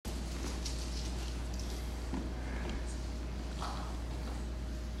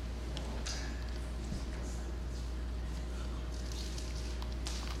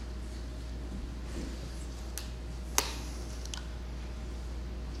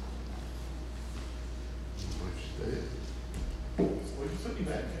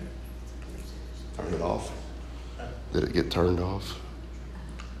Turn it off. Did it get turned off?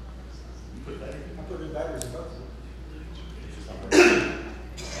 I put in batteries in both of them.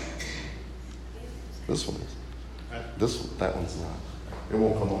 This one is. That one's not. It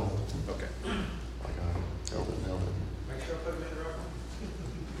won't come on. Okay. Over now. Make sure I put them in the right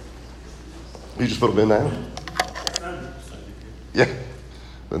one. You just put them in now? Yeah.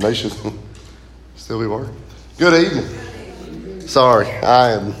 Then they should still be working. Good evening. Sorry,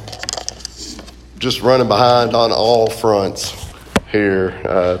 I am just running behind on all fronts here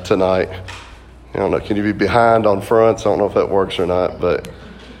tonight. I don't know, can you be behind on fronts? I don't know if that works or not, but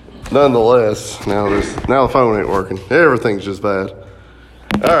nonetheless, now the phone ain't working. Everything's just bad.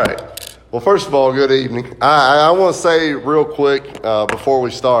 All right. Well, first of all, good evening. I want to say real quick before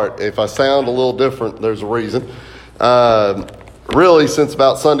we start, if I sound a little different, there's a reason. Really, since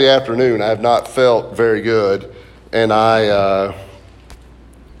about Sunday afternoon, I have not felt very good. And I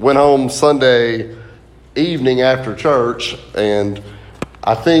went home Sunday evening after church, and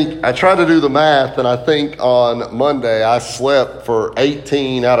I think I tried to do the math, and I think on Monday I slept for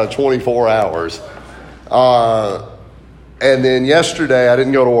 18 out of 24 hours. And then yesterday I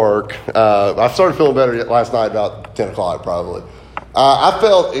didn't go to work. I started feeling better last night about 10 o'clock probably. I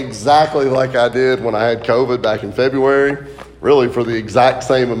felt exactly like I did when I had COVID back in February, really for the exact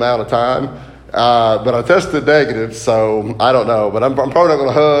same amount of time. But I tested negative, so I don't know. But I'm probably not going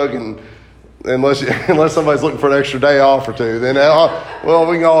to hug, and unless somebody's looking for an extra day off or two. Then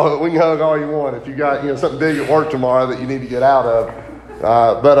we can hug all you want if you got something big at work tomorrow that you need to get out of.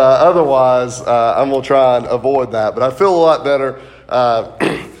 But otherwise, I'm going to try and avoid that. But I feel a lot better.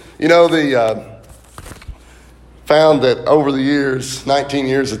 Found that over the years, 19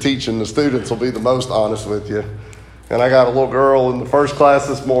 years of teaching, the students will be the most honest with you. And I got a little girl in the first class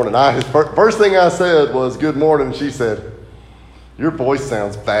this morning. First thing I said was, "Good morning." She said, "Your voice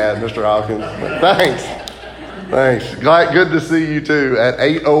sounds bad, Mr. Hawkins." Thanks. Good to see you too. At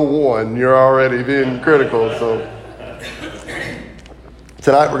 8:01, you're already being critical. So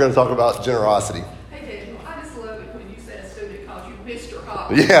tonight we're going to talk about generosity. Hey, Daniel, I just love it when you say a student calls you Mr.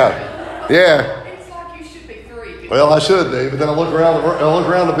 Hawkins. Yeah. It's like you should be 3. Well, I should be, but then I look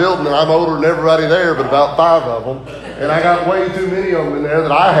around the building, and I'm older than everybody there, but about 5 of them, and I got way too many of them in there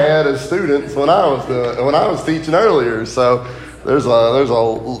that I had as students when I was teaching earlier. So it's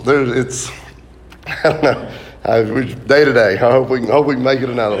I don't know. Day to day. I hope we can make it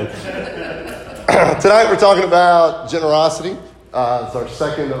another one. Tonight we're talking about generosity. It's our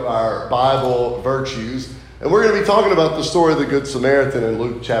second of our Bible virtues. And we're going to be talking about the story of the Good Samaritan in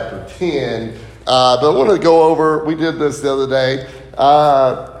Luke chapter 10. But I wanted to go over, we did this the other day.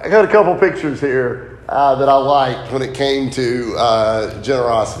 I got a couple pictures here that I liked when it came to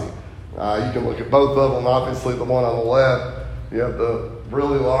generosity. You can look at both of them. Obviously, the one on the left, you have the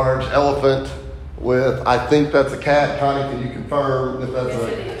really large elephant with, I think that's a cat. Connie, can you confirm if that's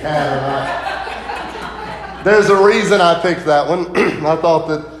a cat or not? There's a reason I picked that one. I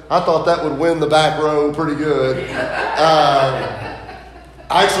thought that would win the back row pretty good.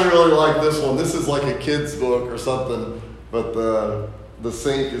 I actually really like this one. This is like a kid's book or something, but the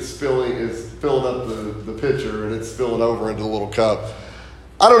sink is filling up the pitcher, and it's spilling over into the little cup.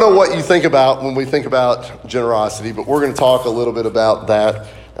 I don't know what you think about when we think about generosity, but we're going to talk a little bit about that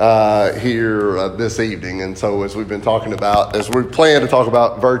here this evening. And so as we plan to talk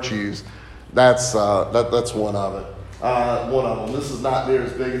about virtues, that's one of it. One of them. This is not near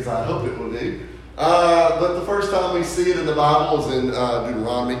as big as I hoped it would be. But the first time we see it in the Bible is in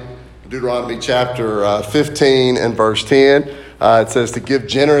Deuteronomy chapter 15 and verse 10. It says to give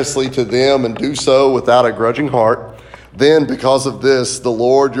generously to them and do so without a grudging heart. Then because of this, the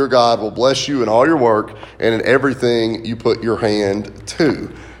Lord your God will bless you in all your work and in everything you put your hand to.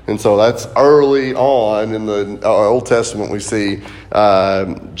 And so that's early on in the Old Testament we see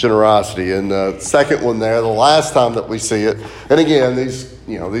generosity. And the second one there, the last time that we see it, and again, these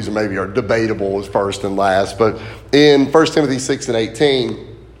are maybe are debatable as first and last, but in 1 Timothy 6 and 18,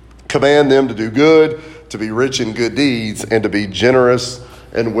 command them to do good, to be rich in good deeds, and to be generous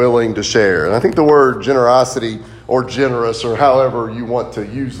and willing to share. And I think the word generosity or generous or however you want to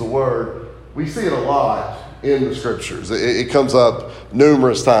use the word, we see it a lot in the scriptures. It comes up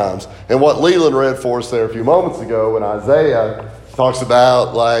numerous times. And what Leland read for us there a few moments ago in Isaiah talks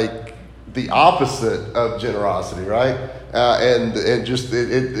about like the opposite of generosity, right? It's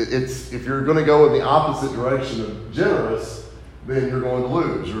if you're going to go in the opposite direction of generous, then you're going to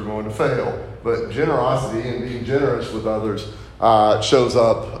lose, you're going to fail. But generosity and being generous with others shows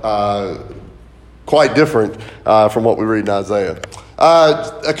up quite different from what we read in Isaiah.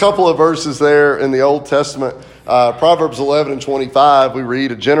 A couple of verses there in the Old Testament. Proverbs 11:25, we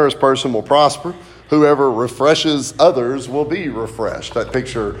read, a generous person will prosper. Whoever refreshes others will be refreshed. That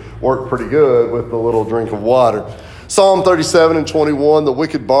picture worked pretty good with the little drink of water. Psalm 37:21, the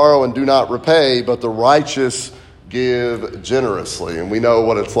wicked borrow and do not repay, but the righteous give generously. And we know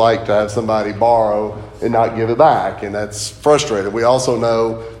what it's like to have somebody borrow and not give it back, and that's frustrating. We also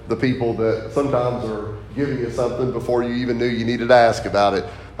know the people that sometimes are giving you something before you even knew you needed to ask about it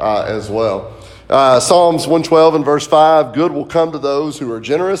as well. Psalms 112 and verse 5, good will come to those who are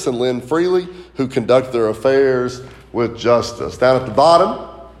generous and lend freely, who conduct their affairs with justice. Down at the bottom,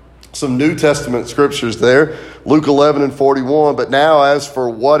 some New Testament scriptures there. Luke 11:41, but now as for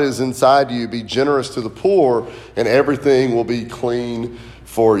what is inside you, be generous to the poor, and everything will be clean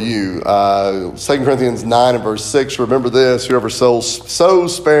for you. 2 Corinthians 9 and verse 6, remember this, whoever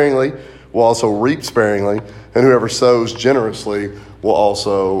sows sparingly will also reap sparingly, and whoever sows generously will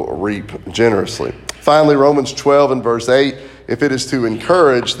also reap generously. Finally, Romans 12 and verse 8, if it is to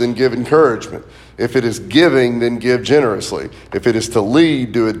encourage, then give encouragement. If it is giving, then give generously. If it is to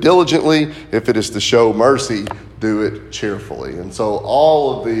lead, do it diligently. If it is to show mercy, do it cheerfully. And so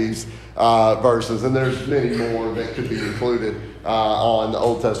all of these verses, and there's many more that could be included on the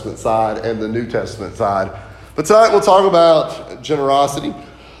Old Testament side and the New Testament side. But tonight we'll talk about generosity.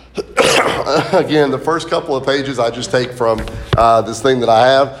 Again, the first couple of pages I just take from this thing that I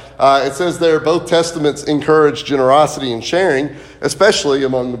have. It says there, both testaments encourage generosity and sharing, especially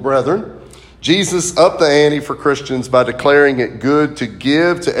among the brethren. Jesus upped the ante for Christians by declaring it good to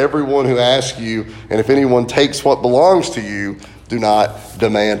give to everyone who asks you, and if anyone takes what belongs to you, do not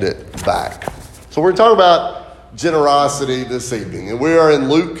demand it back. So we're going to talk about generosity this evening, and we are in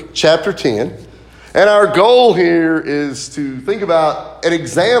Luke chapter 10. And our goal here is to think about an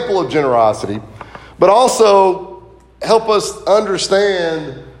example of generosity, but also help us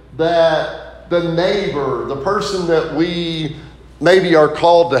understand that the neighbor, the person that we maybe are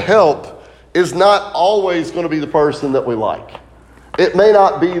called to help, is not always going to be the person that we like. It may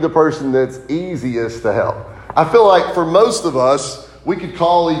not be the person that's easiest to help. I feel like for most of us, we could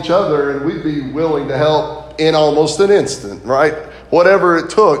call each other and we'd be willing to help in almost an instant, right? Whatever it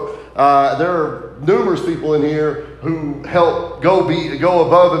took. There are numerous people in here who help go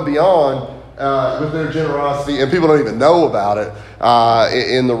above and beyond with their generosity, and people don't even know about it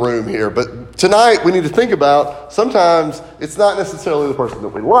in the room here. But tonight we need to think about, sometimes it's not necessarily the person that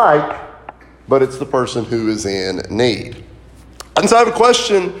we like, but it's the person who is in need. And so I have a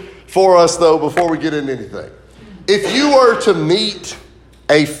question for us, though, before we get into anything. If you were to meet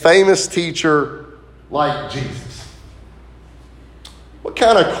a famous teacher like Jesus, what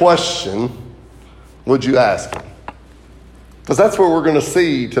kind of question would you ask him? Because that's what we're going to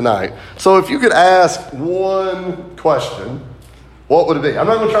see tonight. So if you could ask one question, what would it be? I'm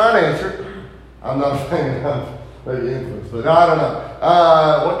not going to try and answer it. I'm not saying I'm maybe influenced, but I don't know.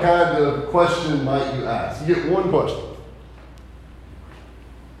 What kind of question might you ask? You get one question.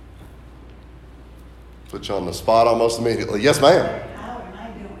 Put you on the spot almost immediately. Yes, ma'am. How am I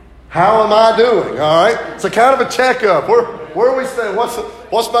doing? How am I doing? All right. It's a kind of a checkup. Where are we staying?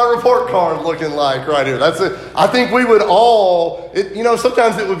 What's my report card looking like right here? That's it. I think we would all,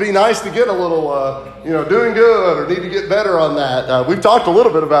 sometimes it would be nice to get a little, doing good or need to get better on that. We've talked a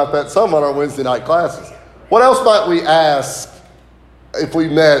little bit about that some on our Wednesday night classes. What else might we ask if we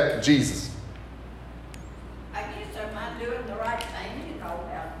met Jesus? I guess, am I doing the right thing?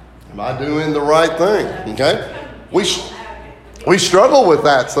 Am I doing the right thing? Okay. We struggle with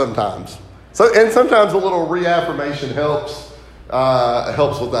that sometimes. And sometimes a little reaffirmation helps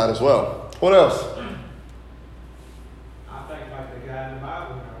with that as well. What else? I think like the guy in the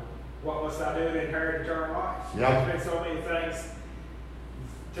Bible, what must I do to inherit eternal life? Yeah. There's been so many things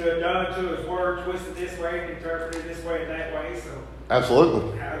to have done to his word, twisted this way and interpreted this way and that way. So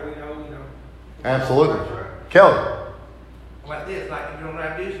Absolutely. how do we know, Absolutely. Kelly. Like this, like if you don't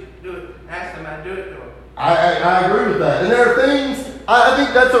like this, do it. Ask them, I do it to them. I agree with that. And there are things, I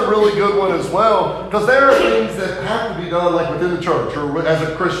think that's a really good one as well, because there are things that have to be done like within the church or as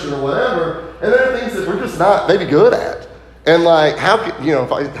a Christian or whatever, and there are things that we're just not maybe good at. And like, how can I be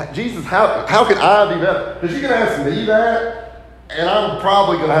better? Because you can ask me that, and I'm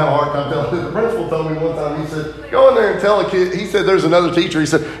probably going to have a hard time telling it. The principal told me one time, he said, go in there and tell a kid, he said there's another teacher, he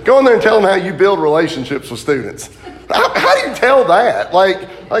said, go in there and tell them how you build relationships with students. How do you tell that? Like,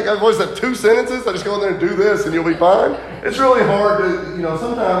 what is that, 2 sentences? I just go in there and do this and you'll be fine? It's really hard to,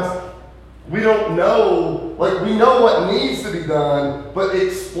 sometimes we don't know, we know what needs to be done, but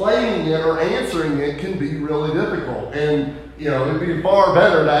explaining it or answering it can be really difficult. And, it'd be far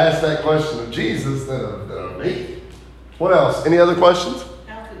better to ask that question of Jesus than of me. What else? Any other questions?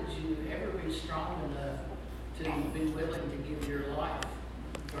 How could you ever be strong enough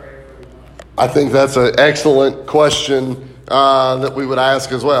I think that's an excellent question that we would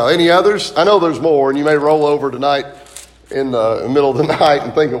ask as well. Any others? I know there's more, and you may roll over tonight in the middle of the night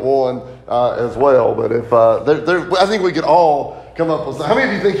and think of one as well. But if I think we could all come up with. How many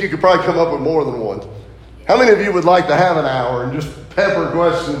of you think you could probably come up with more than one? How many of you would like to have an hour and just pepper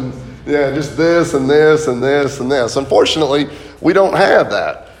questions? Yeah, just this and this and this and this. Unfortunately, we don't have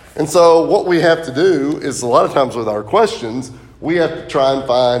that. And so what we have to do is a lot of times with our questions, we have to try and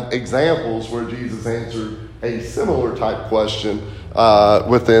find examples where Jesus answered a similar type question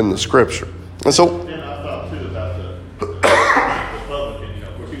within the Scripture. And so, and I thought too about the publican.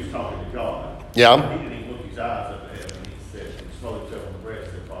 Of course, he was talking to God. Yeah. He didn't even look his eyes up to heaven. He said, "He smote himself on the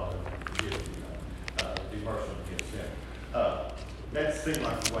breast, and Father, forgive be merciful against him." That seemed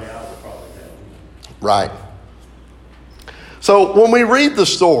like the way I would probably tell. Right. So when we read the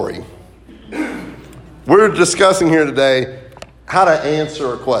story, we're discussing here today how to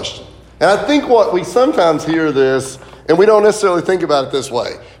answer a question. And I think what we sometimes hear this, and we don't necessarily think about it this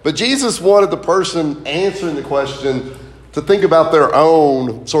way, but Jesus wanted the person answering the question to think about their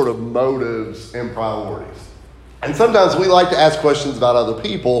own sort of motives and priorities. And sometimes we like to ask questions about other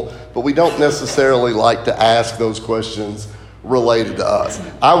people, but we don't necessarily like to ask those questions related to us.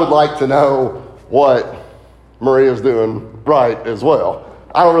 I would like to know what Maria's doing right as well.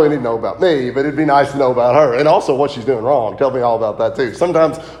 I don't really need to know about me, but it'd be nice to know about her. And also what she's doing wrong. Tell me all about that too.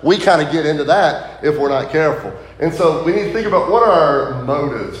 Sometimes we kind of get into that if we're not careful. And so we need to think about what are our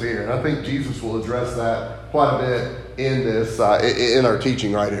motives here. And I think Jesus will address that quite a bit in this, in our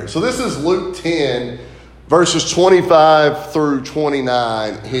teaching right here. So this is Luke 10, verses 25 through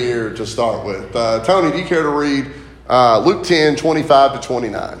 29 here to start with. Tony, do you care to read Luke 10, 25 to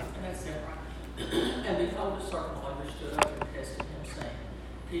 29?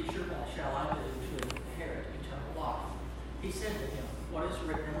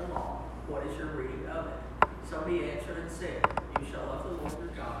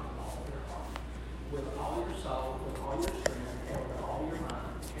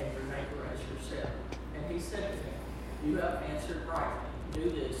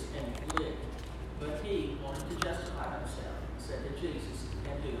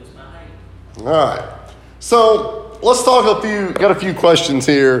 All right. So let's talk got a few questions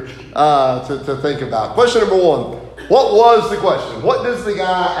here to think about. Question number one. What was the question? What does the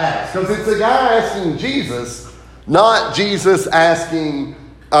guy ask? Because it's the guy asking Jesus, not Jesus asking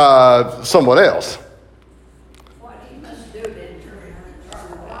someone else. What he must do to inherit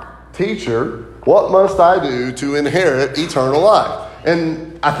eternal life. Teacher, what must I do to inherit eternal life?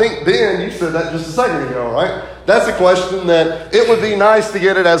 And I think, Ben, you said that just a second ago, right? That's a question that it would be nice to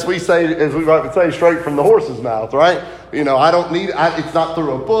get it, as we would say, straight from the horse's mouth, right? You know, it's not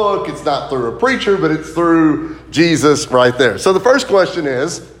through a book, it's not through a preacher, but it's through Jesus right there. So the first question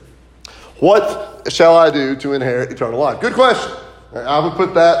is, what shall I do to inherit eternal life? Good question. I would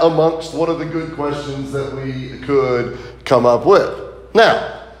put that amongst one of the good questions that we could come up with.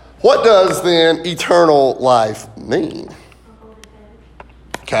 Now, what does then eternal life mean?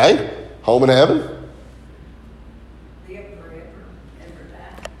 Okay, home in heaven. Live forever, never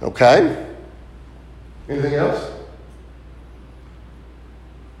die. Okay. Anything else?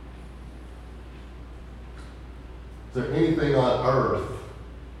 Is there anything on earth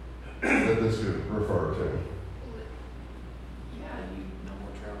that this could refer to? Yeah, you no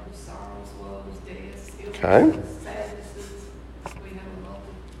more troubles, sorrows, woes, deaths, Okay. illnesses, sadnesses. We have a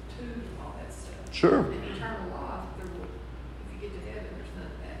multitude of all that stuff. Sure. And eternal life, if you get to heaven, there's none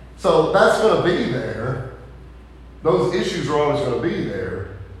of that. So that's going to be there. Those issues are always going to be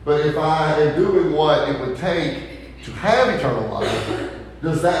there. But if I am doing what it would take to have eternal life,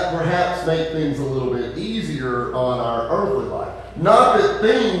 does that perhaps make things a little bit easier on our earthly life? Not that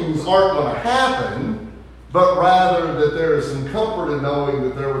things aren't going to happen, but rather that there is some comfort in knowing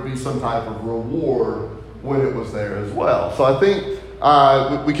that there would be some type of reward when it was there as well. So I think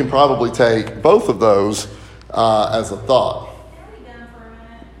we can probably take both of those as a thought. Can we be done for a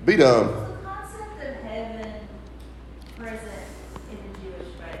minute? Be done. Is the concept of heaven present in the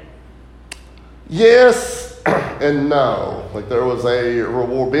Jewish faith? Yes and no. Like there was a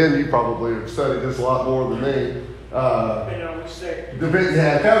reward. Ben, you probably have studied this a lot more than me. Depending on which sect.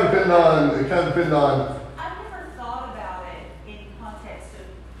 Yeah, it kind of depended on. I've never thought about it in context of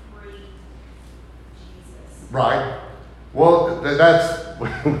pre-Jesus. Right. Well,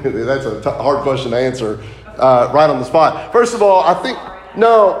 that's a hard question to answer right on the spot. First of all, I think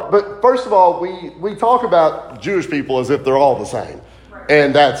but first of all, we talk about Jewish people as if they're all the same,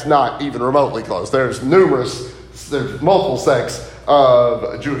 and that's not even remotely close. There's multiple sects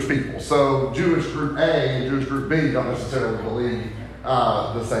of Jewish people. So Jewish group A and Jewish group B don't necessarily believe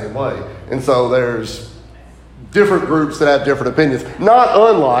the same way. And so there's different groups that have different opinions, not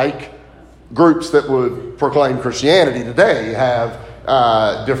unlike groups that would proclaim Christianity today have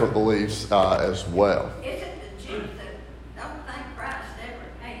different beliefs as well. Is it the Jews that don't think Christ ever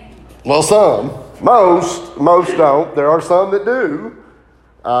came? Well, some. Most don't. There are some that do,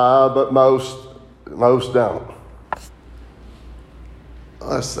 but most don't.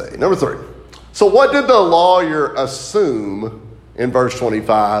 Let's see. Number 3. So what did the lawyer assume in verse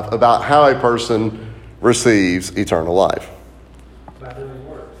 25 about how a person receives eternal life? By doing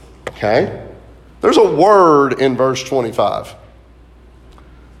works. Okay? There's a word in verse 25.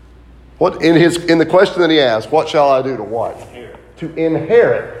 What in the question that he asked, what shall I do to what? To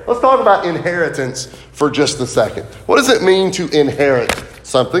inherit. Let's talk about inheritance for just a second. What does it mean to inherit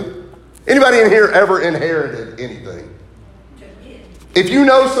something? Anybody in here ever inherited anything? If you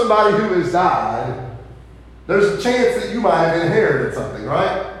know somebody who has died, there's a chance that you might have inherited something,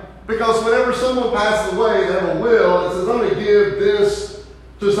 right? Because whenever someone passes away, they have a will that says, I'm going to give this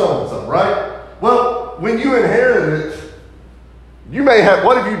to so-and-so, right? Well, when you inherit it, you may have,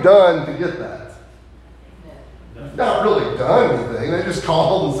 what have you done to get that? Not really done anything. They just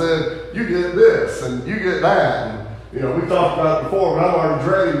called and said, you get this and you get that. And, we've talked about it before, but I'm already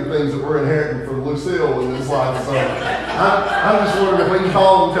dreading the things that we're inheriting from Lucille in this life. So I'm just wondering if we can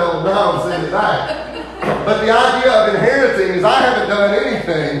call and tell them no and send it back. But the idea of inheriting is I haven't done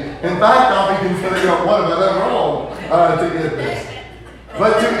anything. In fact, I'll be considering what have I done wrong to get this.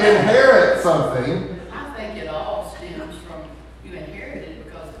 But to inherit something. I think it all stems from you inherited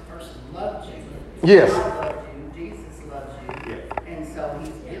because the person loved you. Yes. God loved you. Jesus loves you. And so he's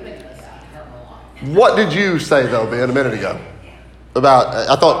giving us eternal life. What did you say, though, Ben, a minute ago? About,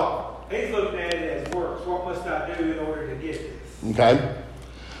 I thought. He's looking at it as works. What must I do in order to get this? Okay.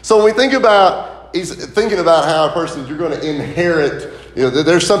 So when we think about, he's thinking about how a person, you're going to inherit,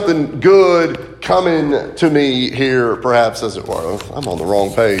 there's something good coming to me here, perhaps, as it were. I'm on the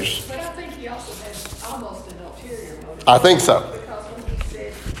wrong page. But I think he also has almost an ulterior motive. I think so. Because when he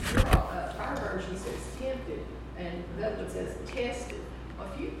said, our version says tempted, and the other one says tested. Well,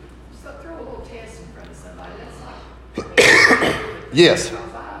 if you throw a little test in front of somebody, that's like, Yes. You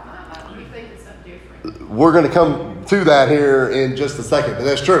think it's something different. We're going to come to that here in just a second, but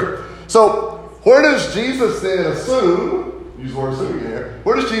that's true. So, where does Jesus then assume, use the word assuming here,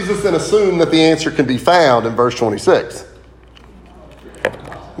 where does Jesus then assume that the answer can be found in verse 26?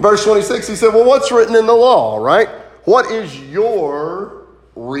 Verse 26, he said, well, what's written in the law, right? What is your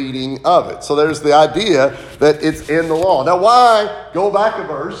reading of it? So there's the idea that it's in the law. Now why, go back a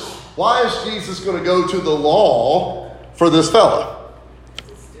verse, why is Jesus going to go to the law for this fellow?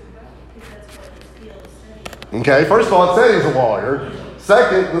 Okay, first of all, it said he's a lawyer.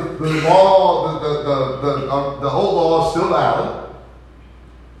 Second, the law, the old law is still valid.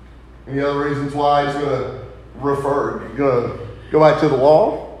 Any other reasons why he's going to go back to the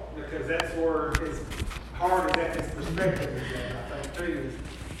law? Because that's where his heart is at, his perspective is at, I think, too.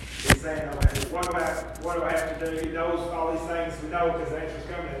 He's saying, what do I have to do? He knows all these things we know because the answer's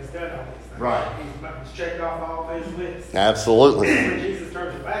coming and he's done all these things. Right. He's checked off all of his lists. Absolutely. When Jesus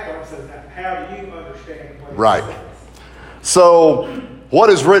turns it back on and says, how do you understand what Right. he says? So, what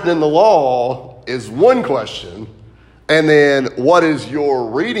is written in the law is one question, and then what is your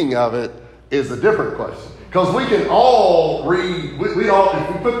reading of it is a different question. Because we can all read, we all,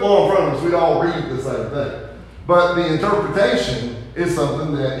 if we put the law in front of us, we'd all read the same thing. But the interpretation is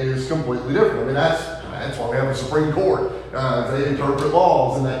something that is completely different. I mean, that's why we have a Supreme Court. They interpret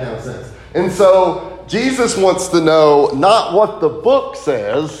laws in that kind of sense. And so, Jesus wants to know not what the book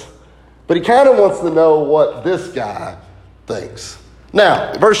says, but he kind of wants to know what this guy thinks.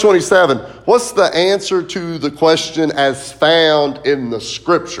 Now, verse 27, what's the answer to the question as found in the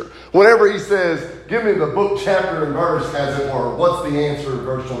scripture? Whenever he says, give me the book, chapter, and verse, as it were, what's the answer in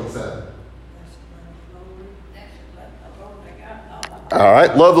verse 27? All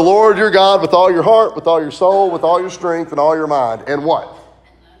right, love the Lord your God with all your heart, with all your soul, with all your strength, and all your mind. And what?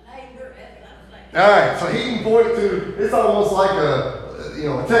 All right, so he can point to, it's almost like a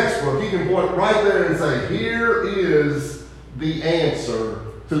textbook. He can point right there and say, here is the answer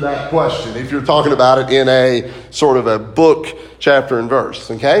to that question, if you're talking about it in a sort of a book, chapter, and verse.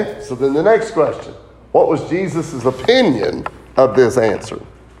 Okay? So then the next question. What was Jesus' opinion of this answer?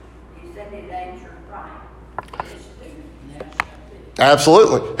 He said his answer right.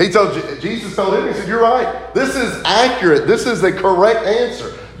 Absolutely. Jesus told him, he said, you're right. This is accurate. This is the correct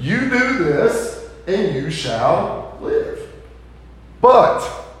answer. You do this and you shall live. But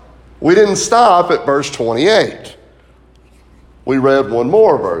we didn't stop at verse 28. We read one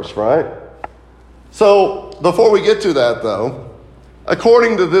more verse, right? So before we get to that, though,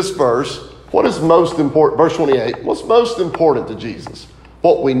 according to this verse, what is most important? Verse 28, what's most important to Jesus?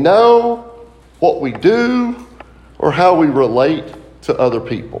 What we know, what we do, or how we relate to other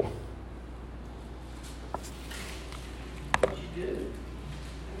people?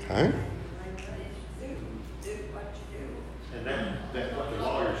 Okay. And that what the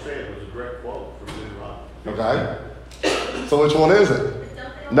lawyer said was a direct quote from Deuteronomy. Okay. So which one is it?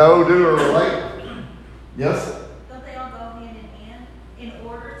 Know, do, or relate? Yes? Don't they all go hand in hand? In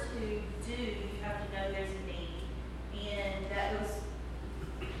order to do, you have to know there's a need. And that goes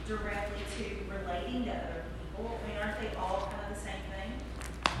directly to relating to other people. I mean, aren't they all kind of the same thing?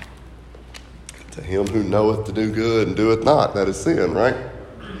 To him who knoweth to do good and doeth not, that is sin, right?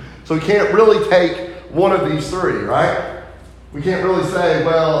 So we can't really take one of these three, right? We can't really say,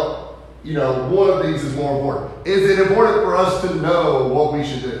 well, one of these is more important. Is it important for us to know what we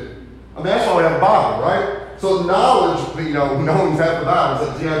should do? I mean, that's why we have a Bible, right? So knowledge, knowing's half the Bible.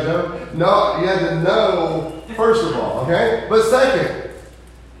 Is that G.I. Joe? No, you have to know, first of all, okay? But second,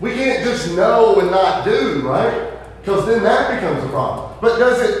 we can't just know and not do, right? Because then that becomes a problem. But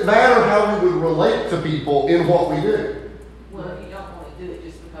does it matter how we would relate to people in what we do? Well, if you don't want to do it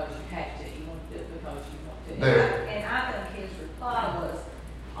just because you have to, you want to do it because you want to. There. And I think his reply was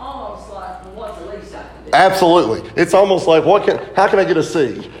almost like, well, what's the least I can do? Absolutely. It's almost like, how can I get a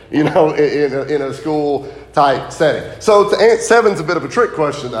C, in a school type setting? So 7's a bit of a trick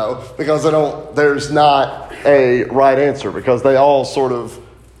question, though, because there's not a right answer, because they all sort of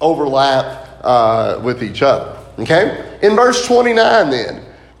overlap with each other. Okay? In verse 29 then,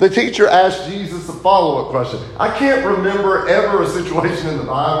 the teacher asked Jesus a follow-up question. I can't remember ever a situation in the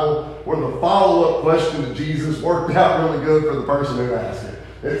Bible where the follow-up question to Jesus worked out really good for the person who asked it.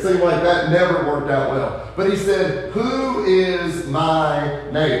 It seemed like that never worked out well. But he said, who is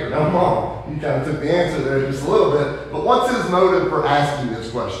my neighbor? Now, Mom, you kind of took the answer there just a little bit, but what's his motive for asking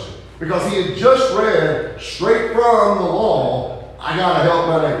this question? Because he had just read straight from the law, I got to help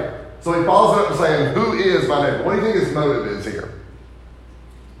my neighbor. So he follows it up and saying, who is my neighbor? What do you think his motive is here?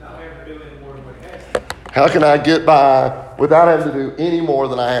 Not having to do any more than what he has to. How can I get by without having to do any more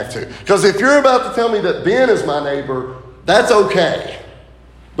than I have to? Because if you're about to tell me that Ben is my neighbor, that's okay.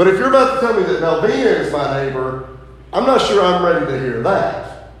 But if you're about to tell me that Melvina is my neighbor, I'm not sure I'm ready to hear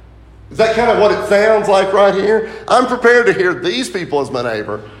that. Is that kind of what it sounds like right here? I'm prepared to hear these people as my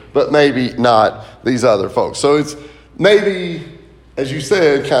neighbor, but maybe not these other folks. So it's maybe, as you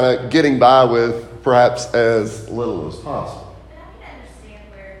said, kind of getting by with perhaps as little as possible. But I can understand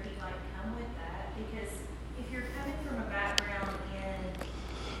where he might come with that, because if you're coming from a background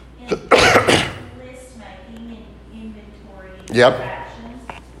in list making and inventory Yep. actions,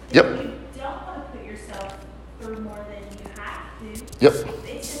 Yep. you don't want to put yourself through more than you have to. Yep.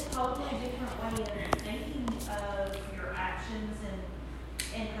 It's a totally different way of thinking of your actions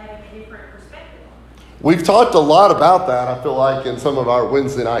and having a different perspective on it. We've talked a lot about that, I feel like, in some of our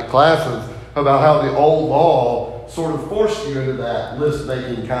Wednesday night classes, about how the old law sort of forced you into that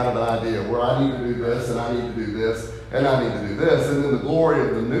list-making kind of an idea, where I need to do this, and I need to do this, and I need to do this. And then the glory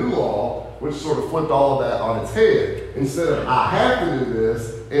of the new law, which sort of flipped all of that on its head. Instead of I have to do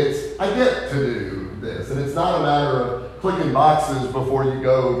this, it's I get to do this. And it's not a matter of clicking boxes before you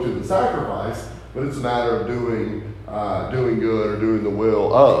go to the sacrifice, but it's a matter of doing good or doing the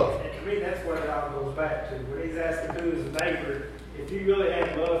will of. And to me, that's what it all goes back to. When he's asking who is a neighbor, if you really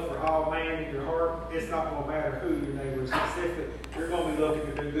have love for all man in your heart, it's not going to matter who your neighbor is. Specifically, you're going to be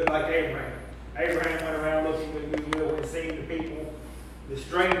looking to do good, like Abraham. Abraham went around looking to do good and seeing the people, the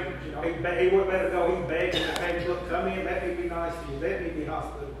strangers. He wouldn't let it go. He begged and said, look, come in, let me be nice to you, let me be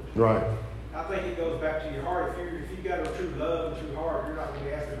hospitable. Right. I think it goes back to your heart. If you got a true love and true heart, you're not going to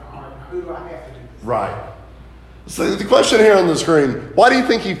be asking, all right, who do I have to do this? Right. So the question here on the screen, why do you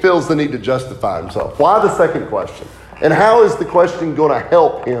think he feels the need to justify himself? Why the second question? And how is the question going to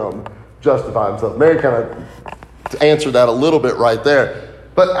help him justify himself? Mary kind of answered that a little bit right there.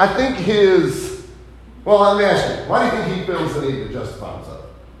 But I think let me ask you, why do you think he feels the need to justify himself?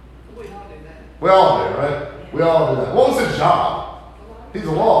 We all do that. We all do, right? We all do that. What was his job? He's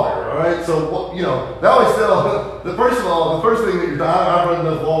a lawyer, all right? So, they always tell, first of all, the first thing that I've read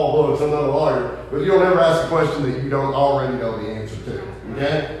enough law books, I'm not a lawyer, but you don't ever ask a question that you don't already know the answer to,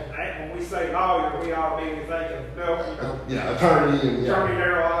 okay? When we say lawyer, we all immediately think of Attorney and, Attorney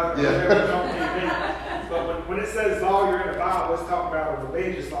Darrell, Yeah. But when it says lawyer in the Bible, let's talk about a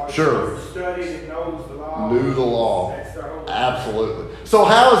religious lawyer. Sure. Who studied and knows the law. Knew the law. That's their whole Absolutely. So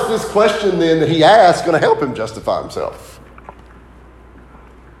how is this question then that he asked going to help him justify himself?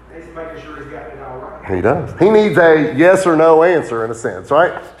 He's making sure he's got it all right. He does. He needs a yes or no answer in a sense,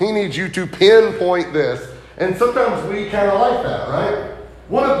 right? He needs you to pinpoint this And sometimes we kind of like that, right?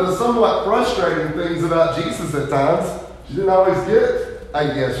 One of the somewhat frustrating things about Jesus at times, you didn't always get a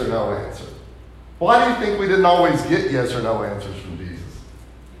yes or no answer. Why do you think we didn't always get yes or no answers from Jesus?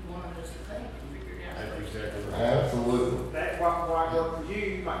 He wanted us to think and figure it out. That's exactly right. Absolutely. That might work for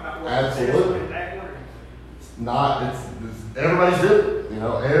you, might not work for Absolutely. this, that one. It's everybody's different.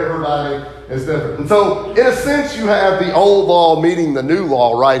 Everybody is different. And so, in a sense, you have the old law meeting the new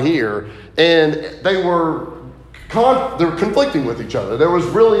law right here, and they were conflicting with each other. There was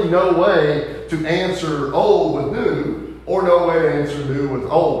really no way to answer old with new, or no way to answer new with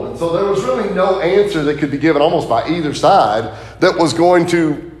old. And so there was really no answer that could be given almost by either side that was going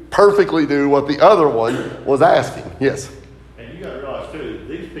to perfectly do what the other one was asking. Yes? And you got to realize, too,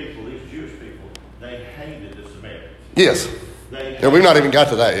 these people, these Jewish people, they hated the Samaritans. Yes. And we've not even got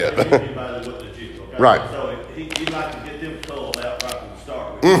to that yet. They hated anybody that wasn't a Jew. Okay? Right. So he'd like to get them culled out right from the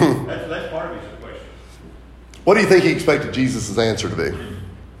start. Mm-hmm. That's part of his question. What do you think he expected Jesus' answer to be?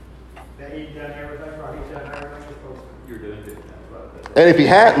 That he'd done everything right, he'd done everything before. You're doing good. Right. And if he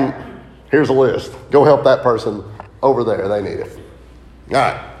hadn't, here's a list. Go help that person over there. They need it. All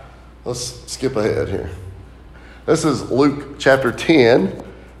right. Let's skip ahead here. This is Luke chapter 10.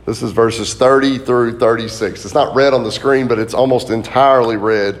 This is verses 30 through 36. It's not read on the screen, but it's almost entirely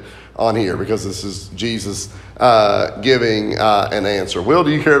read on here because this is Jesus giving an answer. Will, do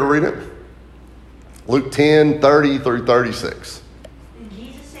you care to read it? Luke 10, 30 through 36. And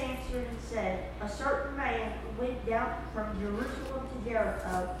Jesus answered and said, A certain man went down from Jerusalem to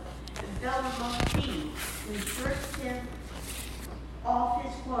Jericho and fell among thieves, who stripped him off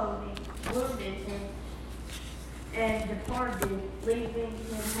his clothing, wounded him, and departed, leaving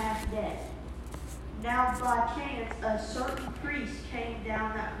him half dead. Now by chance a certain priest came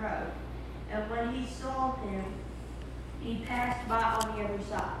down that road, and when he saw him, he passed by on the other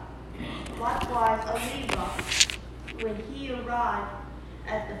side. Likewise a Levite, when he arrived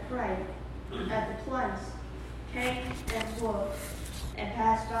at the place, came and looked, and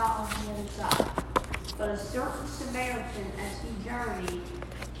passed by on the other side. But a certain Samaritan, as he journeyed,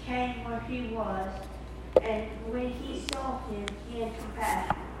 came where he was, and when he saw him, he had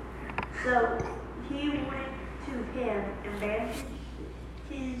compassion. So he went to him and bandaged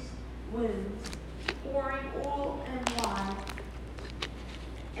his wounds, pouring oil and wine,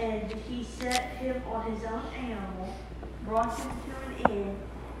 and he set him on his own animal, brought him to an inn,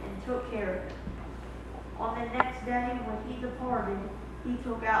 and took care of him. On the next day, when he departed, he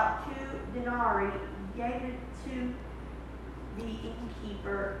took out 2 denarii, gave it to the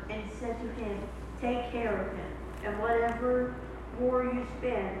innkeeper, and said to him, Take care of him, and whatever more you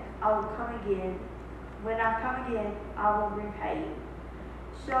spend, I will come again. When I come again, I will repay you.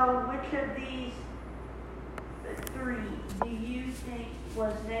 So which of these 3 do you think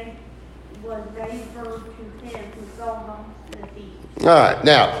was neighbor to him who fell among the thieves? All right,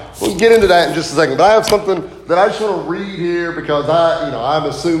 now we'll get into that in just a second. But I have something that I just want to read here because I'm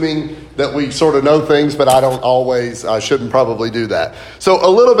assuming that we sort of know things, but I don't always. I shouldn't probably do that. So a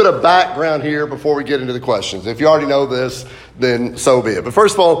little bit of background here before we get into the questions. If you already know this, then so be it. But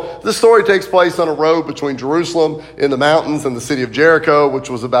first of all, this story takes place on a road between Jerusalem in the mountains and the city of Jericho, which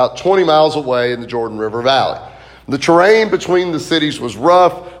was about 20 miles away in the Jordan River Valley. The terrain between the cities was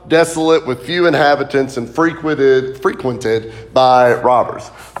rough, desolate, with few inhabitants, and frequented by robbers.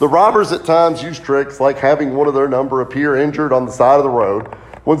 The robbers at times used tricks like having one of their number appear injured on the side of the road.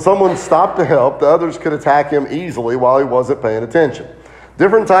 When someone stopped to help, the others could attack him easily while he wasn't paying attention.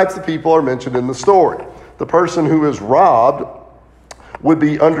 Different types of people are mentioned in the story. The person who is robbed would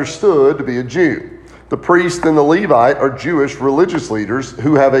be understood to be a Jew. The priest and the Levite are Jewish religious leaders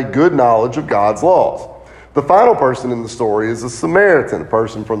who have a good knowledge of God's laws. The final person in the story is a Samaritan, a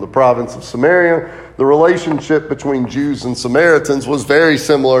person from the province of Samaria. The relationship between Jews and Samaritans was very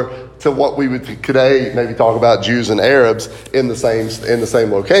similar to what we would today maybe talk about Jews and Arabs in the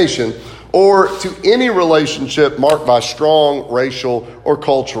same location, or to any relationship marked by strong racial or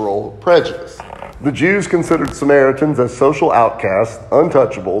cultural prejudice. The Jews considered Samaritans as social outcasts,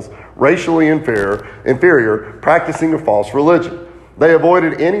 untouchables, racially inferior, practicing a false religion. They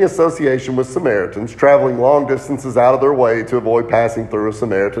avoided any association with Samaritans, traveling long distances out of their way to avoid passing through a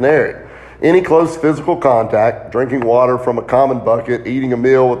Samaritan area. Any close physical contact, drinking water from a common bucket, eating a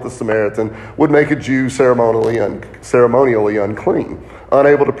meal with the Samaritan, would make a Jew ceremonially unclean,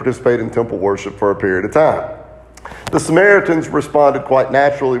 unable to participate in temple worship for a period of time. The Samaritans responded quite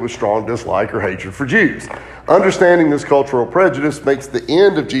naturally with strong dislike or hatred for Jews. Understanding this cultural prejudice makes the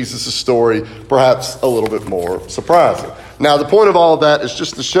end of Jesus' story perhaps a little bit more surprising. Now, the point of all of that is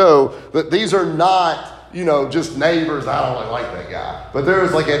just to show that these are not, just neighbors. I don't really like that guy. But there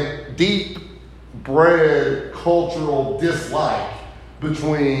is like a deep bred cultural dislike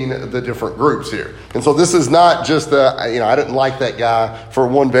between the different groups here. And so this is not just I didn't like that guy for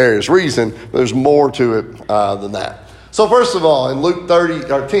one various reason. There's more to it than that. So first of all, in Luke 10,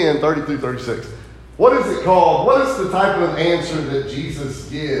 30 through 36, what is it called? What is the type of answer that Jesus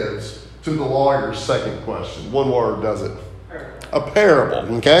gives to the lawyer's second question? One word does it. A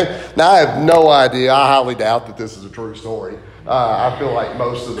parable, okay? Now, I have no idea. I highly doubt that this is a true story. I feel like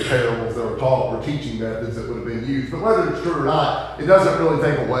most of the parables that were taught were teaching methods that would have been used. But whether it's true or not, it doesn't really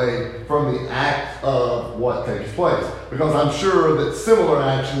take away from the act of what takes place. Because I'm sure that similar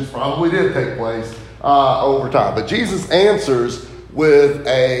actions probably did take place over time. But Jesus answers with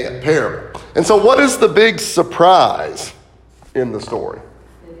a parable. And so what is the big surprise in the story?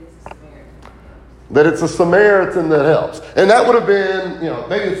 That it's a Samaritan that helps. And that would have been,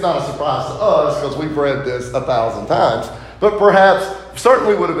 maybe it's not a surprise to us because we've read this 1,000 times, but perhaps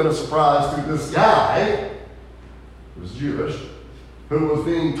certainly would have been a surprise to this guy who was Jewish, who was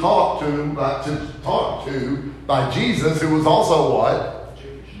being talked to by Jesus, who was also what?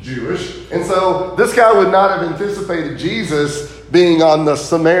 Jewish. And so this guy would not have anticipated Jesus being on the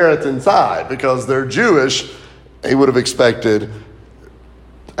Samaritan side because they're Jewish. He would have expected,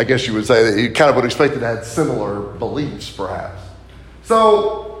 I guess you would say that he kind of would expect to have similar beliefs, perhaps.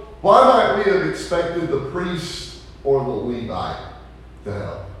 So, why might we have expected the priest or the Levite to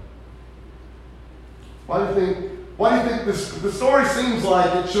help? Why do you think the story seems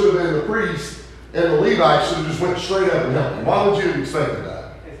like it should have been the priest and the Levite should have just went straight up and helped him? Why would you have expected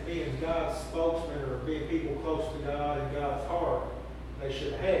that? As being God's spokesman or being people close to God and God's heart, they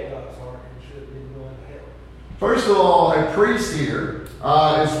should have had God's heart and should have been willing to help. First of all, a priest here is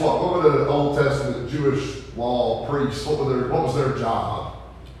what? What were the Old Testament Jewish law priests? What was their job?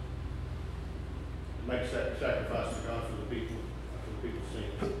 Make sacrifice to God for the people's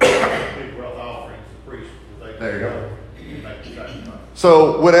sins. Big wealth offerings, the priest will take. There you go. Make the sacrifice.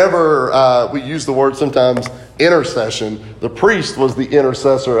 So whenever we use the word sometimes intercession, the priest was the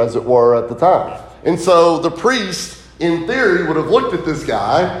intercessor, as it were, at the time. And so the priest, in theory, would have looked at this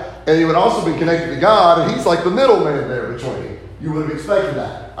guy, and he would also be connected to God, and he's like the middleman there between. You would have expected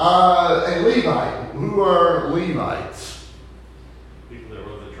that. A Levite. Who are Levites? People that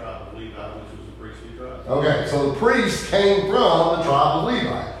were the tribe of Levi, which was the priestly tribe. Okay, so the priest came from the tribe of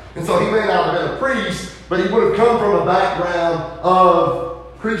Levi. And so he may not have been a priest, but he would have come from a background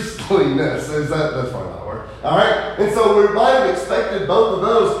of priestliness. That's probably not a word. All right? And so we might have expected both of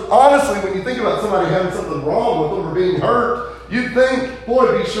those. Honestly, when you think about somebody having something wrong with them or being hurt, you'd think, boy,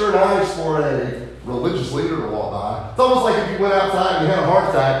 it'd be sure nice for a religious leader to walk by. It's almost like if you went outside and you had a heart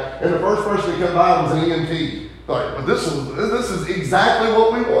attack and the first person to come by was an EMT. Like, but this is exactly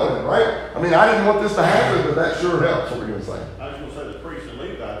what we wanted, right? I mean, I didn't want this to happen, but that sure helps. What we're going to say. I was going to say the priests and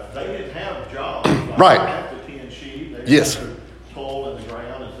Levites, they didn't have jobs. Like Right. They didn't have to tend sheep. They Yes. didn't have to toil in the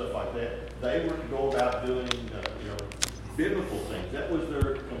ground and stuff like that. They were to go about doing, biblical things. That was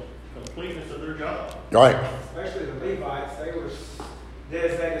their completeness of their job. Right. Especially the Levites, they were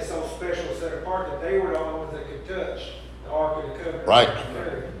designated so special, set apart that they were the only ones that could touch the Ark of the Covenant. Right.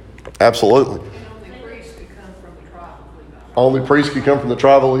 Absolutely. And only priests could come from the tribe of Levi. Only priest could come from the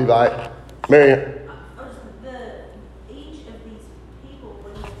tribe of Levi. Marian. Each of these people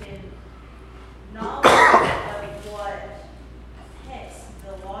would have been knowledgeable of what text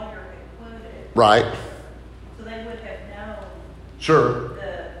the lawyer had quoted. Right. So they would have known Sure.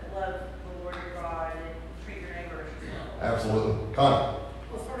 the love the Lord your God and treat your neighbor as yourself. Absolutely. Connor.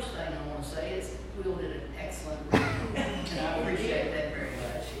 Well, first thing I want to say is Will did an excellent job, and I appreciate that very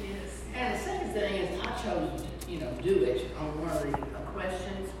much. And the second thing is I chose to, do it on one of the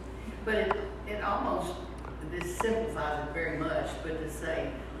questions, but it almost, this simplifies it very much, but to say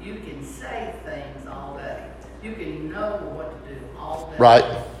you can say things all day. You can know what to do all day. Right.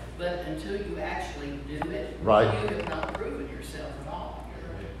 But until you actually do it, Right. you have not proven yourself at all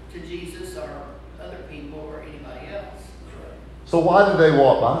to Jesus or other people or anybody else. So why did they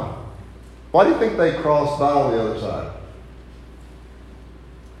walk by? Why do you think they crossed by on the other side?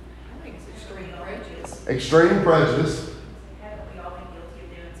 I think it's extreme prejudice. Extreme prejudice. Haven't we all been guilty of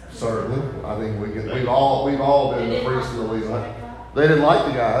doing something? Certainly. I think we've all been the priest and the Levite. They didn't like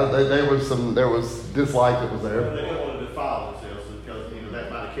the guy. There was dislike that was They there. didn't want to defile themselves because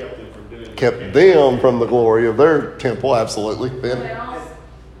that might have kept them from doing. Kept them from the glory of their temple. Absolutely. Ben? And also,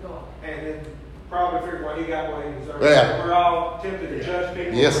 go on. And then probably figured, well, he got what he deserved. Yeah. We're all tempted to judge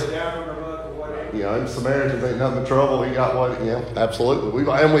people Yes. who are down on their luck or whatever. And Samaritans ain't nothing but trouble. He got what? Yeah, absolutely.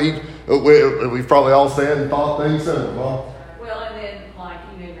 We've probably all said and thought things similar. Well, Well, and then, like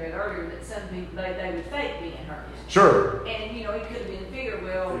you knew read earlier, that some people, they would fake being hurt. sure. And, he could have been figured,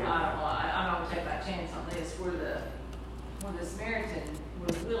 well, I don't know, I'm not going to take that got a chance on this, where the Samaritan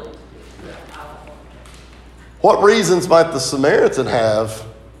was willing to do it. I don't want What reasons might the Samaritan have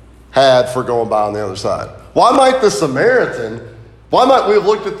had for going by on the other side? Why might we have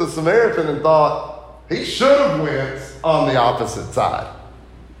looked at the Samaritan and thought he should have went on the opposite side?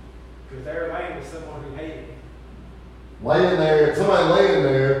 Because they were laying with someone who hated him. Somebody laying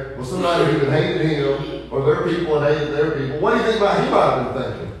there with somebody who had hated him, or their people had hated their people. What do you think about he might have been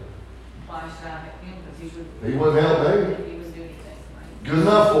thinking? why should I help him? Because He wouldn't help me. He wouldn't do anything for me. Good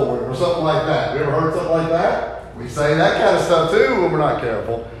enough for him, or something like that. You ever heard something like that? We say that kind of stuff too when we're not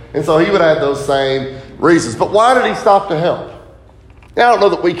careful. And so he would have those same reasons. But why did he stop to help? Now, I don't know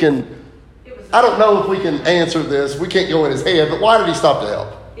that we can, I don't know if we can answer this. We can't go in his head, but why did he stop to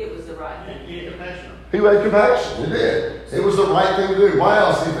help? It was the right thing. He had compassion. He had compassion. He did. It was the right thing to do. Why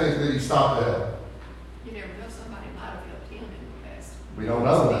else do you think that he stopped to help? You never know, somebody might have helped him in the past. We don't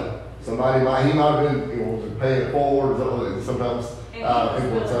know that. He might have been, paying it forward. Is that what sometimes And he was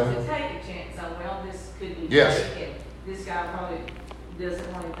people would willing say? to take a chance on, well, this could be. Yes. taken. This guy probably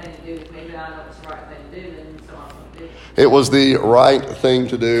doesn't want anything to do with me, but I know it's the right thing to do, and so I'm going to do it. It was the right thing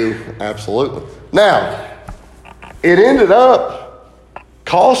to do, absolutely. Now, it ended up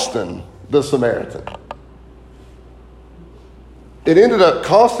costing the Samaritan. It ended up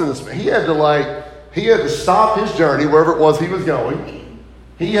costing us. He had to stop his journey wherever it was he was going.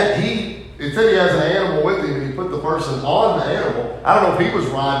 It said he has an animal with him, and he put the person on the animal. I don't know if he was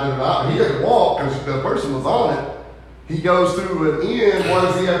riding it or not, but he had to walk because the person was on it. He goes through an inn. What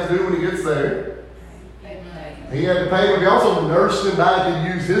does he have to do when he gets there? He had to pay, but he also nursed him back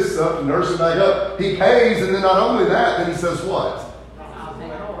and used his stuff to nurse him back up. He pays, and then not only that, then he says what?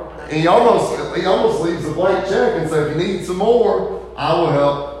 And he almost leaves a blank check and says, if you need some more, I will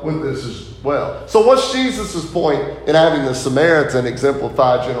help with this as well. So what's Jesus' point in having the Samaritan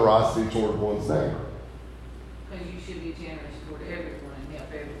exemplify generosity toward one's neighbor? Because you should be generous toward everyone and help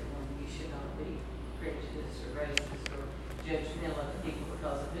everyone. You should not be prejudiced or racist or judgmental of people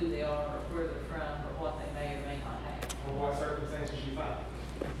because of who they are or where they're from or what they may or may not have. Or what circumstances you find.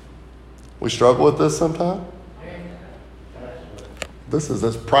 We struggle with this sometimes. This is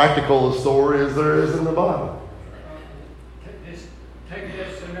as practical a story as there is in the Bible. Take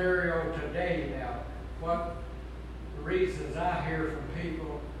this scenario today now. What the reasons I hear from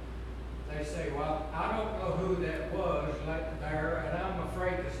people, they say, well, I don't know who that was there, and I'm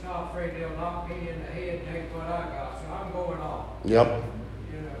afraid they'll knock me in the head and take what I got, so I'm going on. Yep.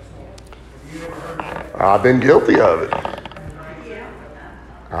 You know, so have you ever heard that? I've been guilty of it.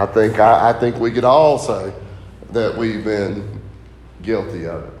 I think we could all say that we've been guilty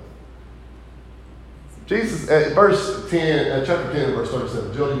of it. Jesus, at verse 10, chapter 10, verse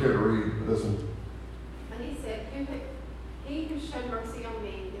 37. Jill, you could read this one. And he said, he who showed mercy on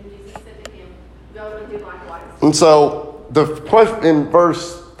me, and Jesus said to him, go and do likewise. And so the question in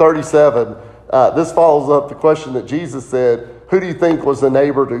verse 37, this follows up the question that Jesus said, who do you think was the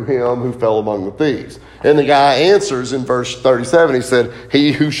neighbor to him who fell among the thieves? And the guy answers in verse 37, he said,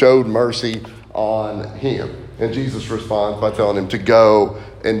 he who showed mercy on him. And Jesus responds by telling him to go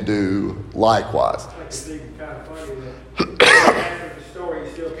and do likewise. It's even kind of funny that after the story,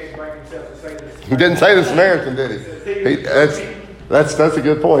 he still can't bring himself to say this. He didn't say the Samaritan, did he? That's a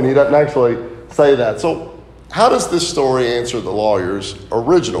good point. He doesn't actually say that. So how does this story answer the lawyer's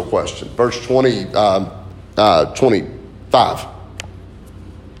original question? Verse 25.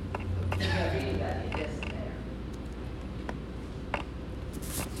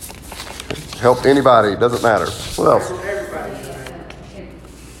 Help anybody, doesn't matter. What else? Everybody.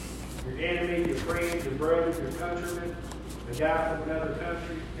 Your enemy, your friend, your brother, your countryman, the guy from another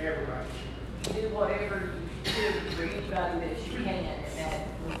country, everybody. Do whatever you could for anybody that you can, and that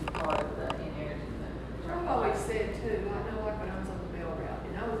was part of the inheritance. I've always said too, I know like when I was on the Bell Route,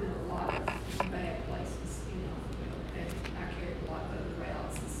 and I was in a lot of bad places, and I carried a lot of other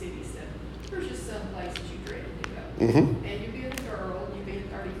routes and cities, and there's just some places you dreaded to go. Mm-hmm. And you being a girl, and you being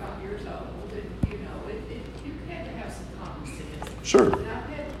 35 years old, and you had to have some common sense. Sure. And I've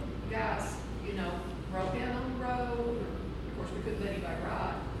had guys, broke down on the road, or of course we couldn't let anybody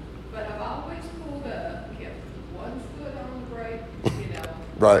ride, but I've always pulled up, kept one foot on the brake,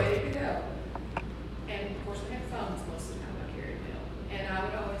 Right. ready to go. And of course I had phones most of the time I carried them. And I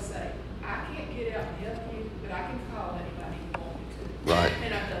would always say, I can't get out and help you, but I can call anybody you want me to. Right.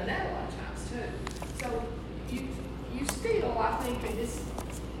 And I've done that a lot of times too. So you still, I think, and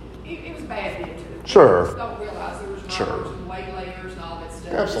it was bad then too. Sure. People don't realize there was Sure. robbers and waylayers and all that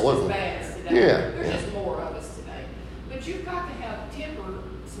stuff. Absolutely. It's as bad as today. Yeah, There's yeah. just more of us today. But you've got to have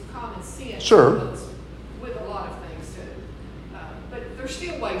some common sense. Sure. With a lot of things too. But there's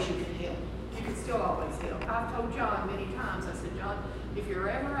still ways you can help. you can still always help. I've told John many times, I said, John, if you're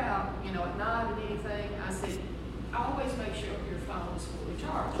ever out, at night and anything, I said, always make sure your phone is fully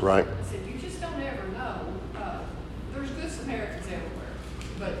charged. Right. I said, you just don't ever know. There's good Samaritans everywhere,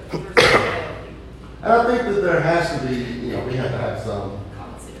 but there's no And I think that there has to be, we have to have some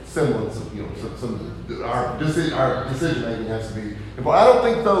common sense. semblance of, our decision making has to be. But I don't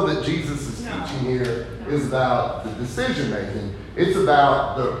think though that Jesus is teaching here is about the decision making. It's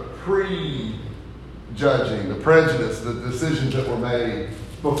about the prejudging, the prejudice, the decisions that were made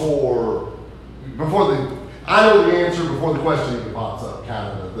before I know the answer before the question even pops up,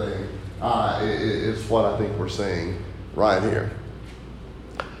 kind of a thing. Is what I think we're seeing right here.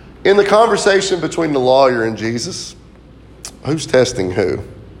 In the conversation between the lawyer and Jesus, who's testing who?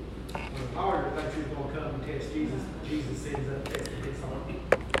 When the lawyer thinks he's going to come and test Jesus, Jesus sends up testing his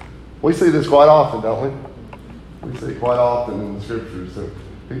heart. We see this quite often, don't we? We see it quite often in the scriptures. So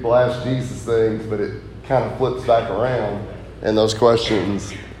people ask Jesus things, but it kind of flips back around, and those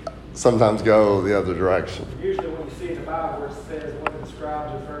questions sometimes go the other direction. Usually when you see in the Bible where it says one of the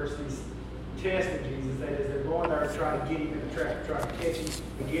scribes or Pharisees tested Jesus, that is, they're going there to try to get him in the trap, try to catch him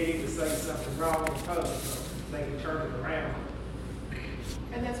and get him to say something wrong in public so they can turn it around.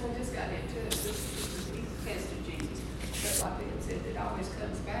 And that's what this got into. He tested Jesus. Just like they said, it always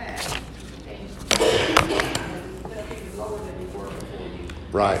comes back. And they'll be lower than you were before you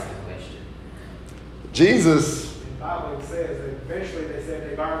Right. ask the question. Jesus. In the Bible it says that eventually they said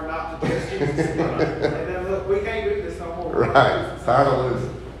they learned not to test Jesus. And then look, we can't do this no more. Right. Tired of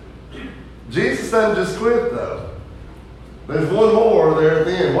losing. Jesus doesn't just quit, though. There's one more there at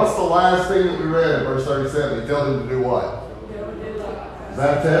the end. What's the last thing that we read in verse 37? He tells him to do what? Is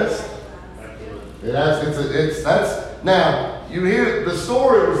that a test? That's now, you hear the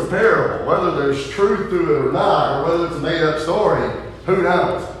story was a parable. Whether there's truth to it or not, or whether it's a made-up story, who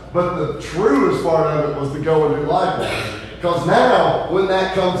knows? But the truest part of it was to go and do likewise. Because now, when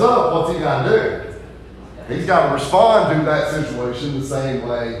that comes up, what's he got to do? He's got to respond to that situation the same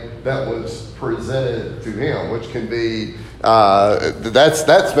way that was presented to him, which can be,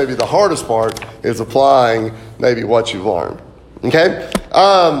 that's maybe the hardest part, is applying maybe what you've learned. Okay?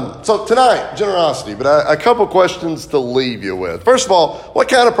 So tonight, generosity, but a couple questions to leave you with. First of all, what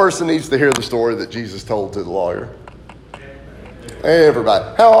kind of person needs to hear the story that Jesus told to the lawyer?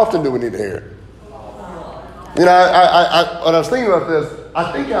 Everybody. How often do we need to hear it? When I was thinking about this,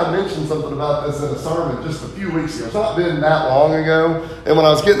 I think I mentioned something about this in a sermon just a few weeks ago. It's not been that long ago. And when I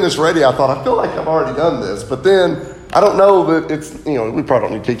was getting this ready, I thought, I feel like I've already done this. But then I don't know that it's, we probably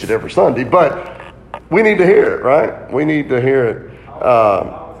don't need to teach it every Sunday, but we need to hear it, right? We need to hear it. As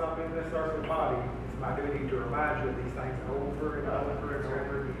long as I'm in this earthly body, it's my duty to remind you of these things over and over and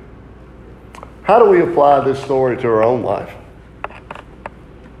over again. How do we apply this story to our own life?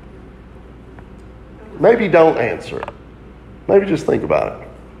 Maybe don't answer it. Maybe just think about it.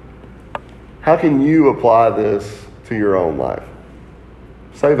 How can you apply this to your own life?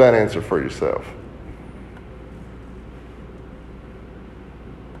 Save that answer for yourself.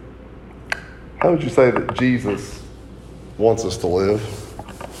 How would you say that Jesus wants us to live?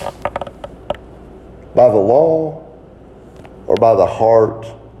 By the law or by the heart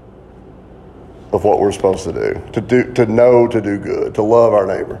of what we're supposed to do? To know to do good, to love our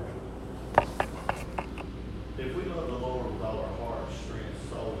neighbor. If we love the Lord with all our heart, strength,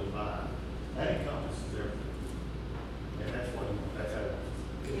 soul, and mind, that encompasses everything. And that's how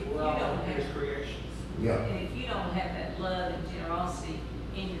If you We're all don't His have, creations. Yeah. and if you don't have that love and generosity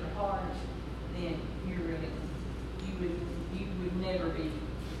in your heart, then you would never be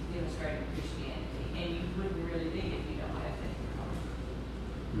demonstrating Christianity, and you wouldn't really be if you don't have that in your heart.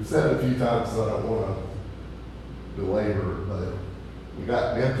 We've said it a few times, so I don't want to belabor it, but we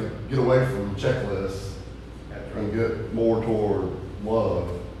have to get away from checklists and get more toward love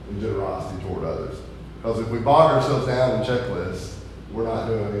and generosity toward others. Because if we bog ourselves down in checklists, we're not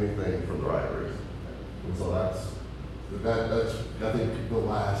doing anything for the right reason. And so that's I think the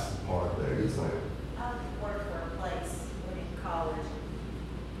last part there, isn't it? I worked for a place when in college.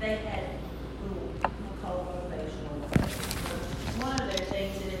 They had little, we'll call it motivational. One of their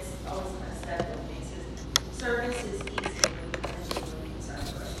things, and it's always kind of stuck with me, says service is easier than genuine concern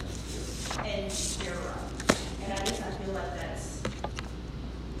for others. And they're right. And I guess I feel like that's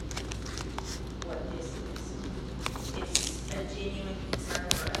what this is. It's a genuine concern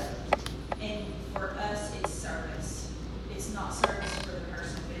for others. And for us, it's service. It's not service for the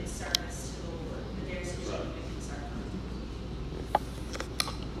person, but it's service to the Lord. But there's a genuine concern.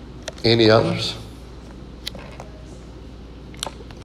 Any others?